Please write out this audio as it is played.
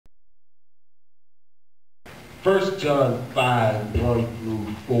1 John 5, 1 through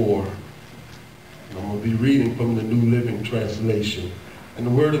 4. And I'm going to be reading from the New Living Translation. And the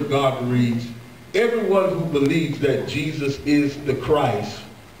Word of God reads, "Everyone who believes that Jesus is the Christ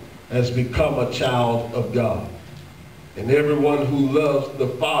has become a child of God. And everyone who loves the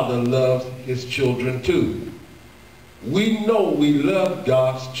Father loves his children too. We know we love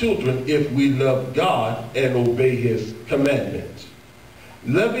God's children if we love God and obey his commandments.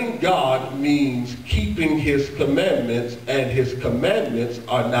 Loving God means keeping his commandments, and his commandments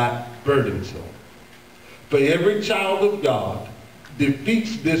are not burdensome. For every child of God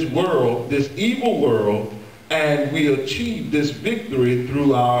defeats this world, this evil world, and we achieve this victory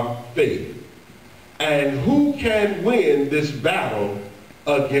through our faith. And who can win this battle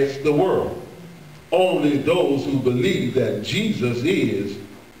against the world? Only those who believe that Jesus is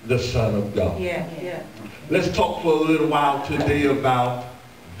the Son of God." Yeah, yeah. Let's talk for a little while today about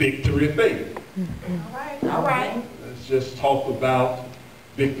victory faith. All right. Let's just talk about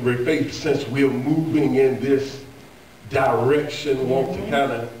victory faith since we're moving in this direction. Want to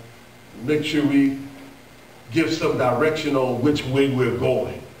kind of make sure we give some direction on which way we're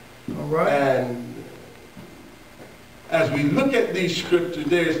going. All right. And as we look at these scriptures,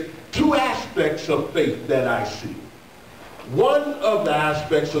 there's two aspects of faith that I see. One of the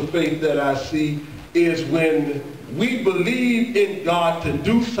aspects of faith that I see is when we believe in God to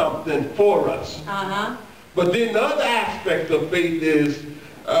do something for us. But then the other aspect of faith is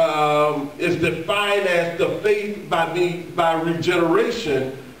defined as the faith by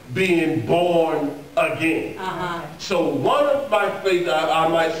regeneration, being born again. So one of my faith, I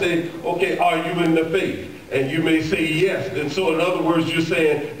might say, okay, are you in the faith? And you may say yes. And so in other words, you're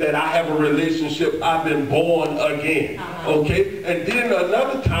saying that I have a relationship, I've been born again. Okay? And then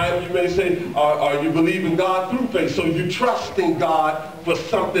another time you may say, are you believing God through faith? So you're trusting God for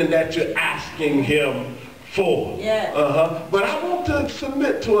something that you're asking him for. Yes. But I want to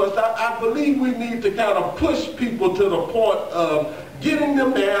submit to us, I believe we need to kind of push people to the point of getting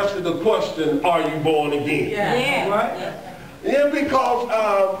them to answer the question, are you born again? Yeah. Right? Yeah, because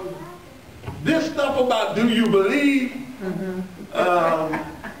this stuff about do you believe, I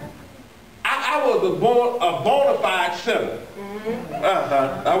was a bona fide sinner.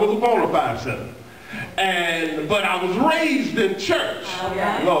 I was a bona fide sinner. But I was raised in church.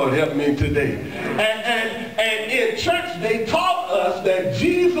 Lord help me today. And in church they taught us that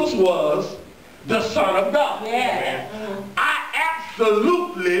Jesus was the Son of God. I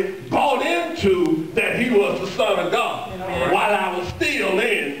absolutely bought into that he was the Son of God while I was still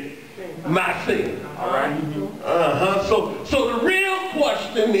in my sin. So the real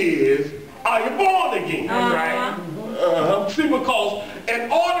question is, are you born again? See, because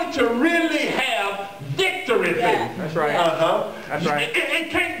in order to really have victory faith, That's right. That's right. it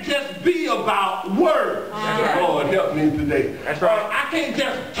can't just be about words. Lord help me today. That's right. I can't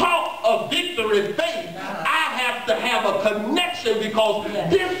just talk of victory faith. I have to have a connection, because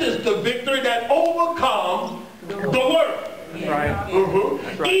this is the victory that overcomes the world. That's right.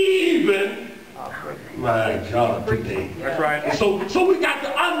 That's right. Even my God today. That's right. So we got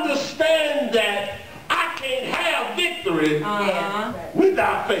to understand that I can't have victory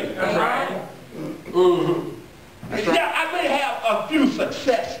without faith. That's right. Yeah, I may have a few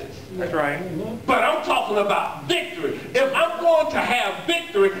successes. That's right. But I'm talking about victory. If I'm going to have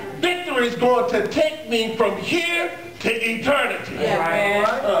victory, victory is going to take me from here to eternity.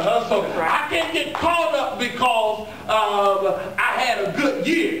 So I can't get caught up because I had a good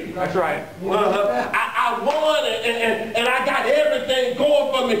year. That's right. I won and I got everything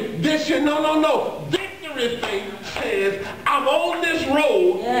going for me this year. No. Victory faith says I'm on this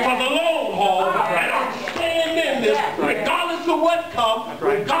road for the long haul, and I'm staying in this regardless of what comes,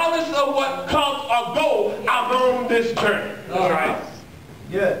 regardless of what comes or goes. I'm on this journey. That's right.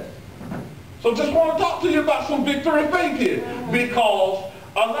 Yes. So just want to talk to you about some victory faith here, because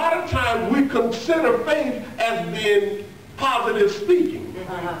a lot of times we consider faith as being positive speaking.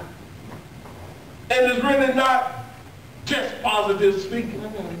 And it's really not just positive speaking.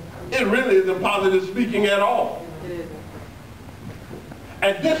 It really isn't positive speaking at all.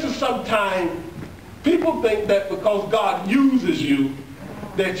 And this is sometimes people think that because God uses you,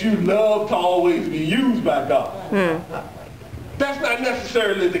 that you love to always be used by God. That's not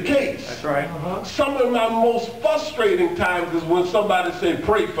necessarily the case. That's right. Some of my most frustrating times is when somebody say,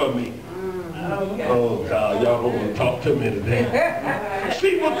 pray for me. Oh God, y'all don't want to talk to me today.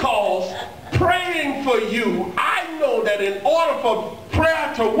 See, because praying for you, I know that in order for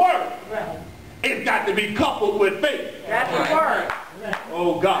prayer to work, it's got to be coupled with faith. That's the word.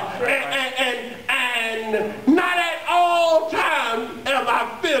 Oh God. And not at all times am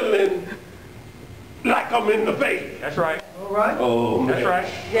I feeling like them in the faith. That's right. All right. Oh, man. That's right.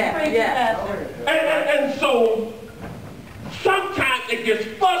 Yeah, yeah. And so sometimes it gets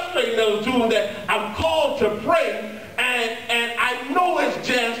frustrating too that I'm called to pray and I know it's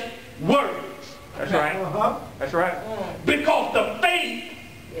just words. That's right. Uh-huh. That's right. Because the faith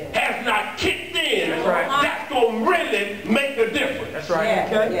has not kicked in. That's right. That's going to really make a difference. That's right. Yeah,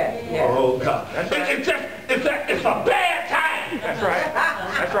 Okay. yeah, yeah. Oh, God. That's right. It's a bad time. That's right.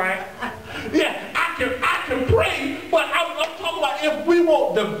 That's right. Yeah, I can pray, but I'm talking about if we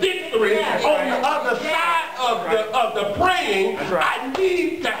want the victory Yeah, on right. the other side of the praying, That's right. I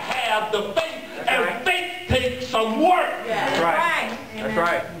need to have the faith, and right. faith takes some work. Yeah, That's right. That's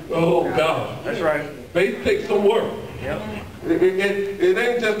right. Oh, God. That's right. Faith takes some work. Yep. It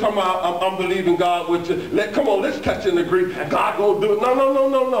ain't just talking about I'm believing God with you. Come on, let's touch and agree. God gonna do it.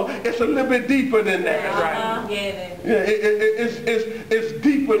 No. It's a little bit deeper than that. That's right. It's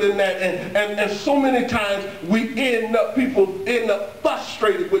deeper than that, and so many times people end up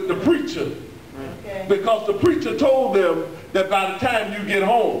frustrated with the preacher because the preacher told them that by the time you get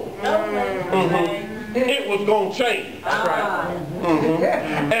home, it was gonna change. That's right.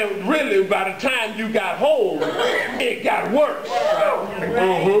 And really, by the time you got home, it got worse.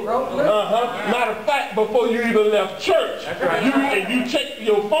 Matter of fact, before you even left church, you check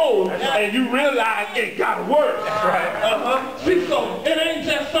your phone and you realize it got worse. See, so it ain't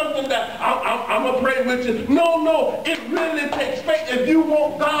just something that I'm going to pray with you. No, it really takes faith. If you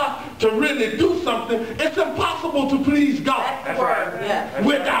want God to really do something, it's impossible to please God That's right.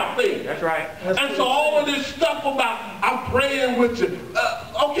 without faith. That's right. And so all of this stuff about I'm praying with you.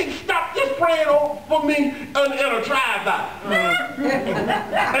 Okay, stop just praying for me in a drive-by.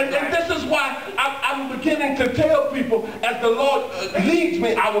 and this is why I'm beginning to tell people as the Lord leads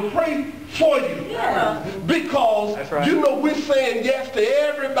me, I will pray for you. Because, That's right. you know, we're saying yes to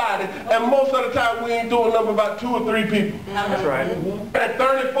everybody, and most of the time we ain't doing nothing about 2 or 3 people. That's right. And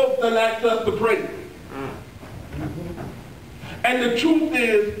 30 folks done asked us to pray. And the truth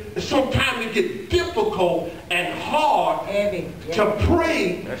is, sometimes it gets difficult and hard to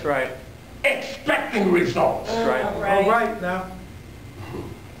pray That's right. expecting results. That's right. All right now.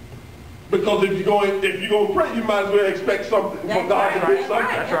 Because if you're going to pray, you might as well expect something for God to do something.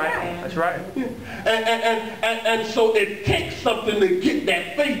 That's right. That's right. And so it takes something to get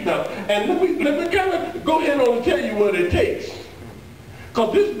that faith up. And let me kind of go ahead and tell you what it takes.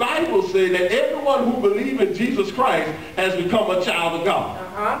 Because this Bible says that everyone who believes in Jesus Christ has become a child of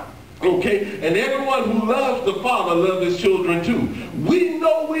God. Okay? And everyone who loves the Father loves his children too. We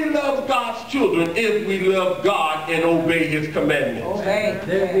know we love God's children if we love God and obey his commandments.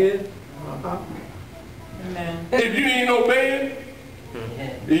 There it is. If you ain't obeying,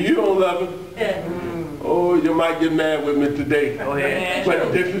 you don't love him. Oh, you might get mad with me today. Go ahead.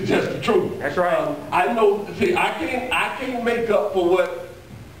 But this is just the truth. That's right. I know, see, I can't make up for what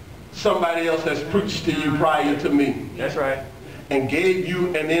somebody else has preached to you prior to me That's right. and gave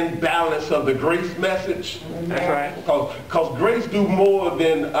you an imbalance of the grace message. That's right. Because grace do more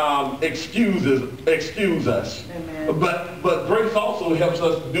than excuse us. But grace also helps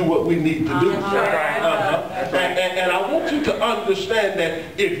us do what we need to do. That's right. And I want you to understand that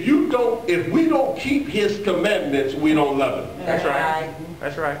if we don't keep his commandments, we don't love him. That's right.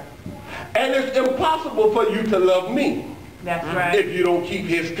 That's right. And it's impossible for you to love me That's right. if you don't keep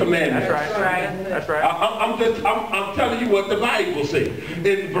his commandments. That's right. That's right. I'm telling you what the Bible says.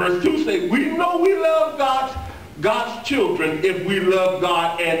 In verse 2 says, we know we love God's children if we love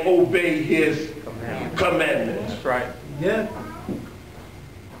God and obey his commandments. That's right. Yeah.